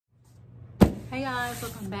Hey guys,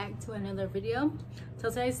 welcome back to another video. So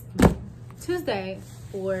today's Tuesday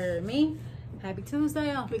for me. Happy Tuesday.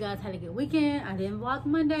 I hope you guys had a good weekend. I didn't vlog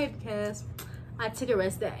Monday because I took a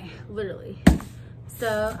rest day, literally.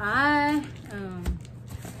 So why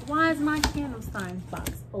is my candle sign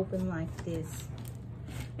box open like this?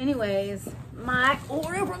 Anyways, my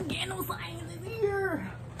order from Candle Signs is here.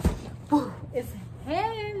 Whew, it's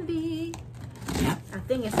heavy. I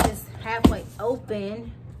think it's just halfway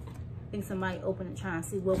open. I think somebody opened it trying to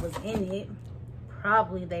see what was in it.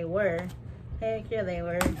 Probably they were. Heck yeah, they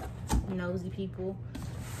were. Nosy people.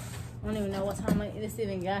 I don't even know what time this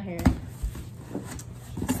even got here.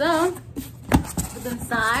 So, look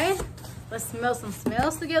inside. Let's smell some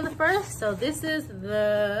smells together first. So this is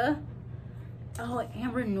the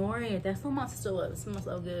Amber Nori. That's what my sister loves. It smells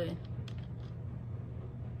so good.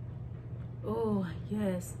 Oh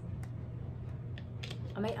yes.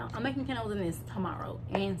 I'm making candles in this tomorrow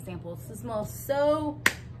and samples. It smells so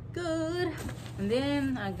good. And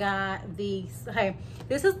then I got these.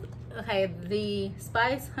 This is the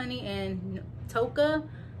spice, honey, and tonka.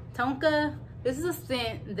 This is a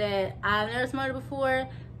scent that I've never smelled before,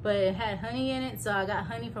 but it had honey in it. So I got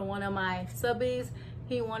honey from one of my subbies.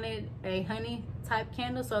 He wanted a honey type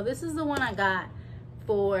candle, so this is the one I got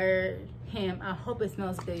for him. I hope it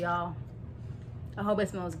smells good, y'all. I hope it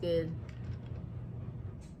smells good.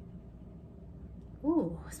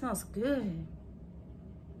 Ooh, it smells good.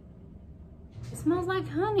 It smells like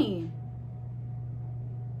honey.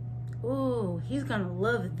 Ooh, he's gonna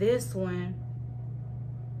love this one.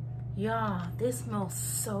 Y'all, this smells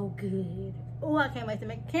so good. Ooh, I can't wait to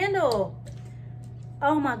make a candle.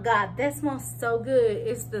 Oh my God, that smells so good.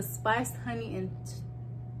 It's the spiced honey and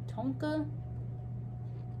tonka.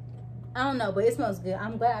 I don't know, but it smells good.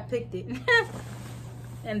 I'm glad I picked it.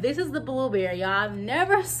 And this is the blueberry, y'all. I've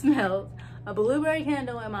never smelled a blueberry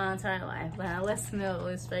candle in my entire life. But now let's smell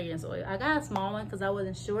this fragrance oil. I got a small one because I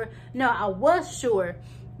wasn't sure. No, I was sure,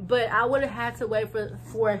 but I would have had to wait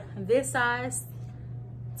for this size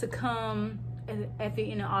to come at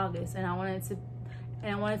the end of August, and I wanted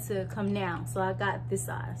to come now. So I got this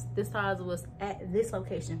size. This size was at this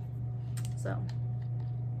location. So,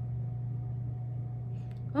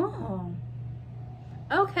 oh,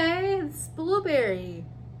 okay, it's blueberry.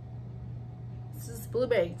 This is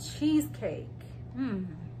blueberry cheesecake.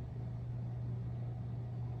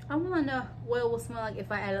 I want to know what it will smell like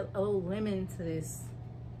if I add a little lemon to this.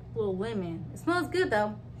 A little lemon. It smells good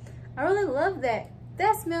though. I really love that.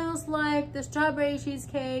 That smells like the strawberry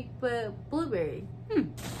cheesecake, but blueberry.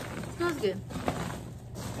 Smells good.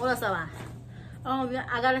 What else I got?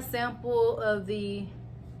 I got a sample of the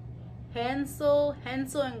Hansel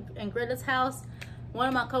and Gretel's House. One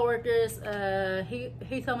of my coworkers,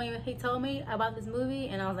 he told me about this movie,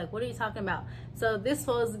 and I was like, "What are you talking about?" So this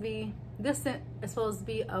scent is supposed to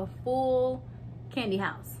be a full candy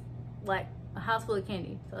house, like a house full of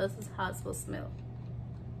candy. So this is how it's supposed to smell.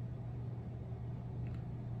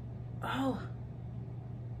 Oh,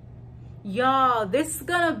 y'all, this is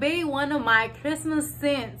gonna be one of my Christmas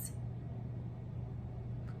scents.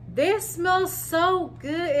 This smells so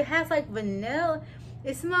good. It has like vanilla.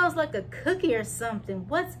 It smells like a cookie or something.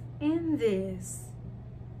 What's in this?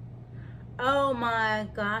 Oh my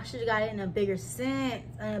gosh, I should have got it in a bigger scent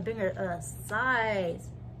and a bigger size.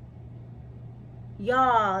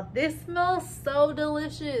 Y'all, this smells so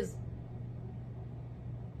delicious.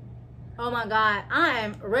 Oh my God, I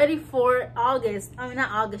am ready for August. I mean, not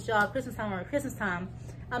August, y'all. Christmas time or Christmas time.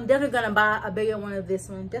 I'm definitely gonna buy a bigger one of this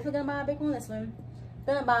one. Definitely gonna buy a bigger one of this one.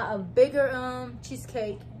 Gonna buy a bigger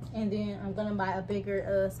cheesecake, and then I'm gonna buy a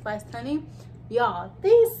bigger spiced honey. Y'all,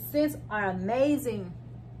 these scents are amazing.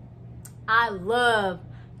 I love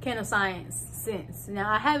Candle Science scents.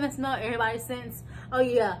 Now I haven't smelled everybody's scents. Oh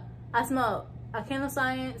yeah, I smelled a Candle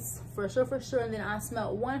Science for sure, and then I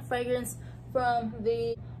smelled one fragrance from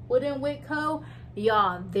the Wooden Wick Co.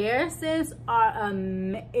 Y'all, their scents are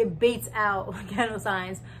it beats out Candle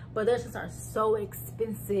Science, but their scents are so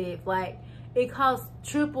expensive. Like, it costs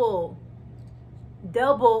double,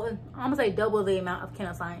 I'm gonna say double the amount of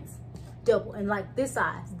Candle Science. Double, and like this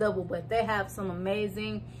size, double, but they have some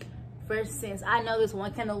amazing fresh scents. I know this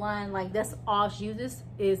one candle line, like that's all she uses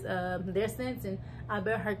is their scents, and I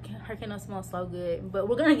bet her candle smells so good. But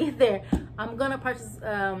we're gonna get there. I'm gonna purchase,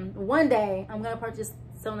 one day, I'm gonna purchase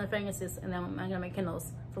some of the fragrances, and then I'm gonna make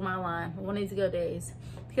candles for my line one of these go days.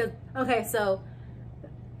 Because, okay, so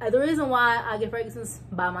the reason why I get fragrances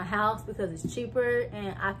by my house, because it's cheaper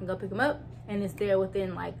and I can go pick them up and it's there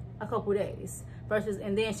within like a couple days.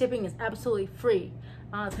 And then shipping is absolutely free.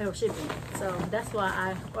 I don't pay for shipping. So that's why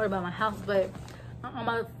I order by my house. But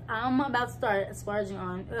I'm about to start splurging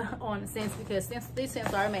on scents because these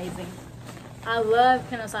scents are amazing. I love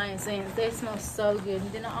Candle Science scents. They smell so good.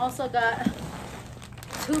 And then I also got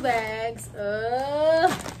 2 bags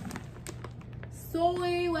of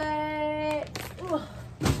soy wax. Ooh.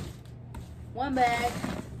 1 bag.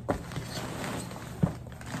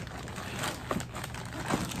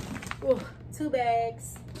 Ooh, 2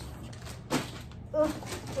 bags. Ooh,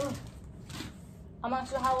 ooh. I'm not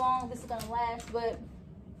sure how long this is gonna last, but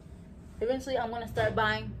eventually I'm gonna start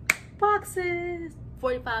buying boxes,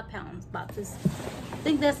 45 pounds boxes. I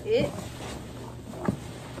think that's it.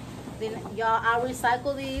 Then y'all, I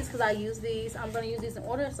recycle these because I use these. I'm gonna use these in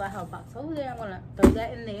order, so I have a box over there. I'm gonna throw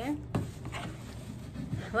that in there.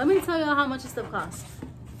 Let me tell y'all how much this stuff costs.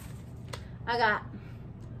 I got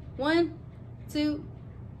 1, 2,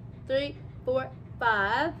 3, 4,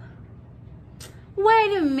 5.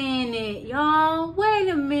 Wait a minute, y'all. Wait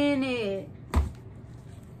a minute.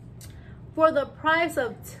 For the price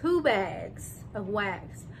of 2 bags of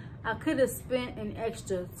wax, I could have spent an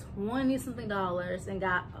extra $20-something and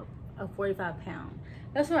got a 45 pound.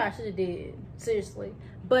 That's what I should have did, seriously.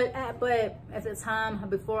 But at the time,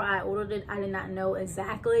 before I ordered it, I did not know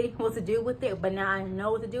exactly what to do with it. But now I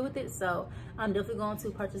know what to do with it, so I'm definitely going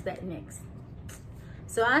to purchase that next.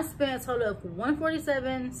 So I spent a total of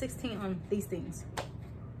 $147.16 on these things.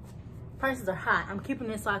 Prices are high. I'm keeping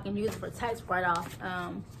this so I can use it for tax write-off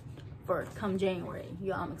for come January.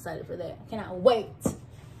 Y'all, I'm excited for that. I cannot wait.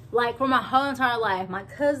 Like, for my whole entire life, my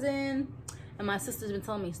cousin and my sister's been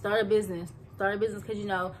telling me, start a business. Start a business, because, you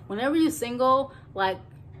know, whenever you're single, like,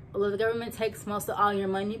 the government takes most of all your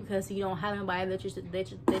money because you don't have anybody that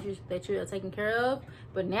you're taking care of.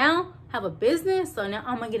 But now, I have a business, so now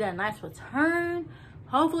I'm going to get a nice return.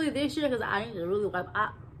 Hopefully this year, because I need to really wipe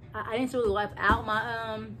out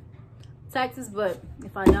my taxes. But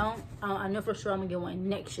if I don't, I know for sure I'm gonna get one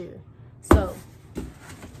next year. So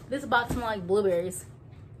this box smells like blueberries,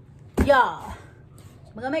 y'all.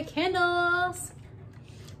 We're gonna make candles,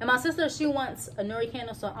 and my sister, she wants a nori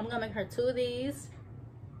candle, so I'm gonna make her 2 of these,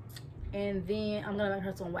 and then I'm gonna make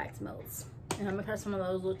her some wax melts, and I'll make her some of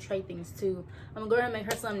those little tray things too. I'm gonna go ahead and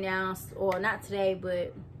make her some now, or not today,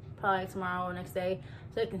 but probably tomorrow or next day,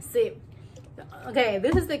 so it can sit. Okay,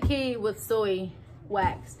 this is the key with soy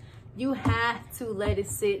wax. You have to let it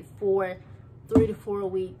sit for 3 to 4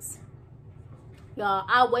 weeks. Y'all,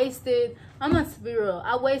 I'm gonna be real,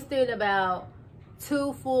 I wasted about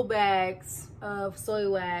 2 full bags of soy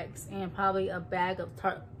wax and probably a bag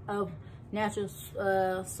of natural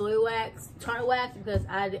soy wax, tart wax, because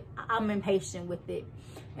I'm impatient with it.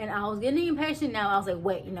 And I was getting impatient. Now I was like,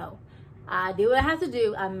 wait, no, I did what I have to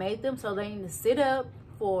do. I made them so they need to sit up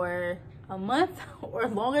for a month or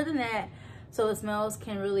longer than that, so the smells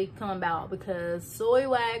can really come about, because soy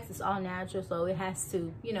wax is all natural, so it has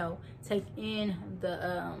to, you know, take in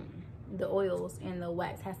the oils, and the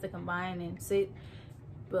wax has to combine and sit.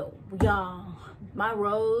 But y'all, my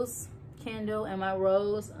rose candle and my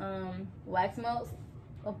rose wax melts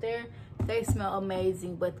up there, they smell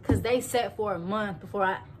amazing. But because they sat for a month before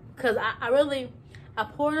I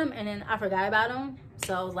poured them and then I forgot about them,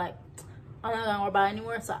 so I was like, I'm not gonna worry about it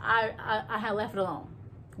anymore. So I had left it alone.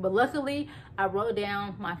 But luckily I wrote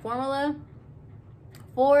down my formula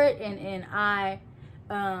for it, and I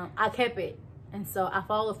kept it, and so I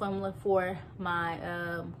followed the formula for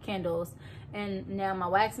my candles. And now my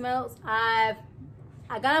wax melts, I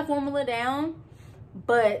got a formula down,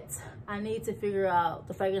 but I need to figure out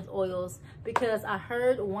the fragrance oils, because I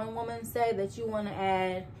heard one woman say that you want to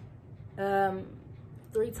add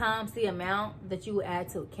 3 times the amount that you would add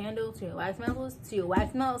to a candle, to your wax melts, because your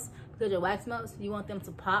wax melts, you want them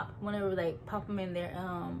to pop whenever they pop them in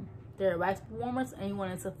their wax warmers, and you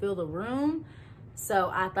want it to fill the room.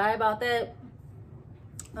 So I thought about that.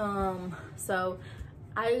 So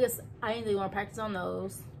I need to want to practice on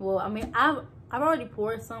those. Well, I mean, I've already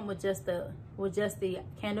poured some with just the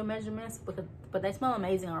candle measurements, but they smell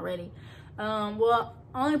amazing already. Well,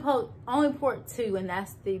 only poured 2, and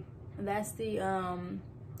that's the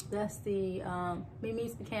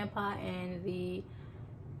Mimi's Pecan Pie and the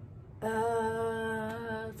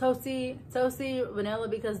toasty vanilla,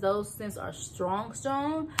 because those scents are strong.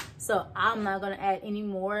 So I'm not gonna add any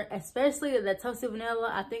more, especially the toasty vanilla.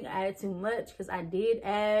 I think I added too much, because I did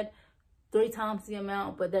add 3 times the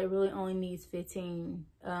amount, but that really only needs 15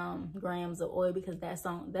 grams of oil, because that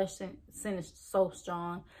scent is so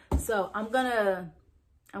strong. So I'm gonna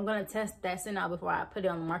test that scent out before I put it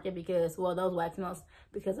on the market, because, well, those wax melts,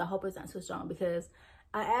 because I hope it's not too strong, because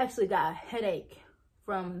I actually got a headache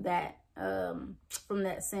from that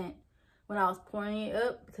scent when I was pouring it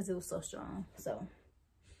up, because it was so strong. So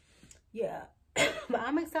yeah, But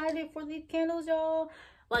I'm excited for these candles, y'all.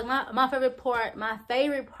 Like my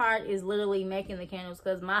favorite part is literally making the candles,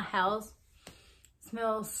 because my house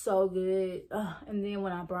smells so good. And then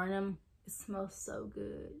when I burn them, it smells so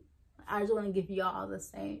good. I just want to give y'all the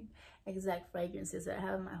same exact fragrances that I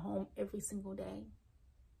have in my home every single day.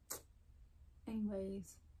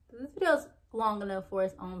 Anyways, this video's long enough for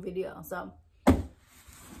its own video. So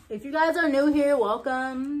if you guys are new here,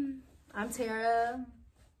 welcome. I'm Tara.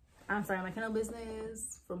 I'm starting my candle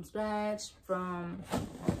business from scratch, from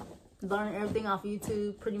learning everything off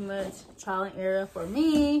YouTube, pretty much trial and error for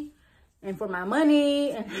me and for my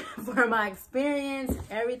money and for my experience,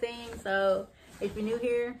 everything. So if you're new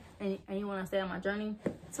here and you want to stay on my journey,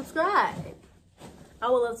 subscribe. I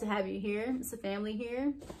would love to have you here. It's a family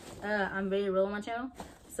here. I'm very real on my channel,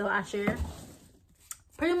 so I share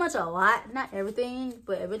pretty much a lot, not everything,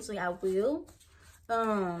 but eventually I will.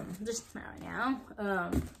 Just not right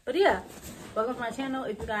now. But yeah, welcome to my channel.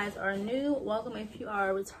 If you guys are new, welcome. If you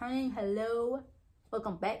are returning, hello,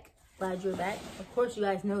 welcome back. Glad you're back. Of course, you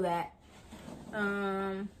guys know that.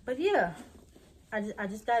 But yeah, I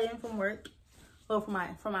just got in from work, or from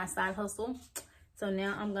my side hustle. So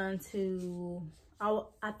now I'm going to,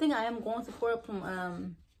 I think I am going to pour up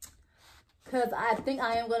some, cause I think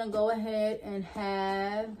I am gonna go ahead and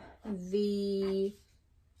have the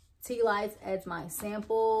tea lights as my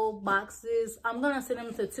sample boxes. I'm gonna send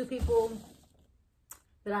them to 2 people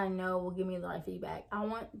that I know will give me the right feedback. I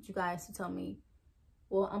want you guys to tell me,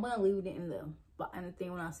 well, I'm gonna leave it in the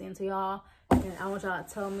thing when I send to y'all, and I want y'all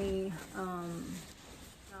to tell me,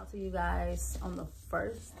 out to you guys on the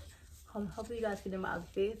 1st. Hopefully you guys get them by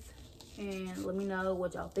the 5th, and let me know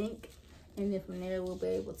what y'all think, and then from there we'll be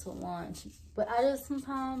able to launch. But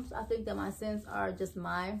sometimes I think that my scents are just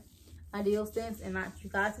my ideal scents and not you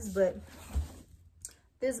guys's. But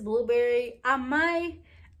this blueberry, I may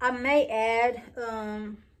add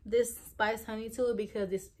this spice honey to it,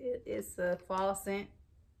 because it's a fall scent.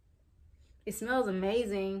 It smells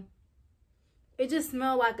amazing. It just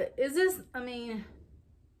smells like it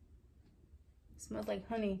smells like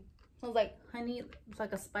honey. It smells like honey. It's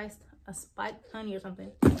like a spiked honey or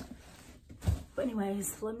something. But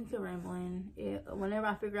anyways, let me keep rambling. Whenever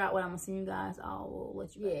I figure out what I'm gonna send you guys, I will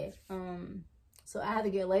let you guys. So I have to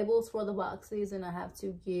get labels for the boxes, and I have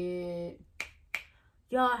to get,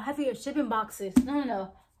 y'all, I have to get shipping boxes.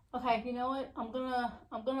 No. Okay, you know what? I'm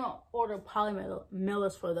gonna order poly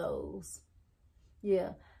mailers for those.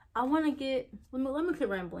 Yeah, I want to get. Let me keep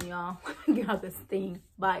rambling, y'all. Get out this thing.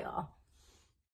 Bye, y'all.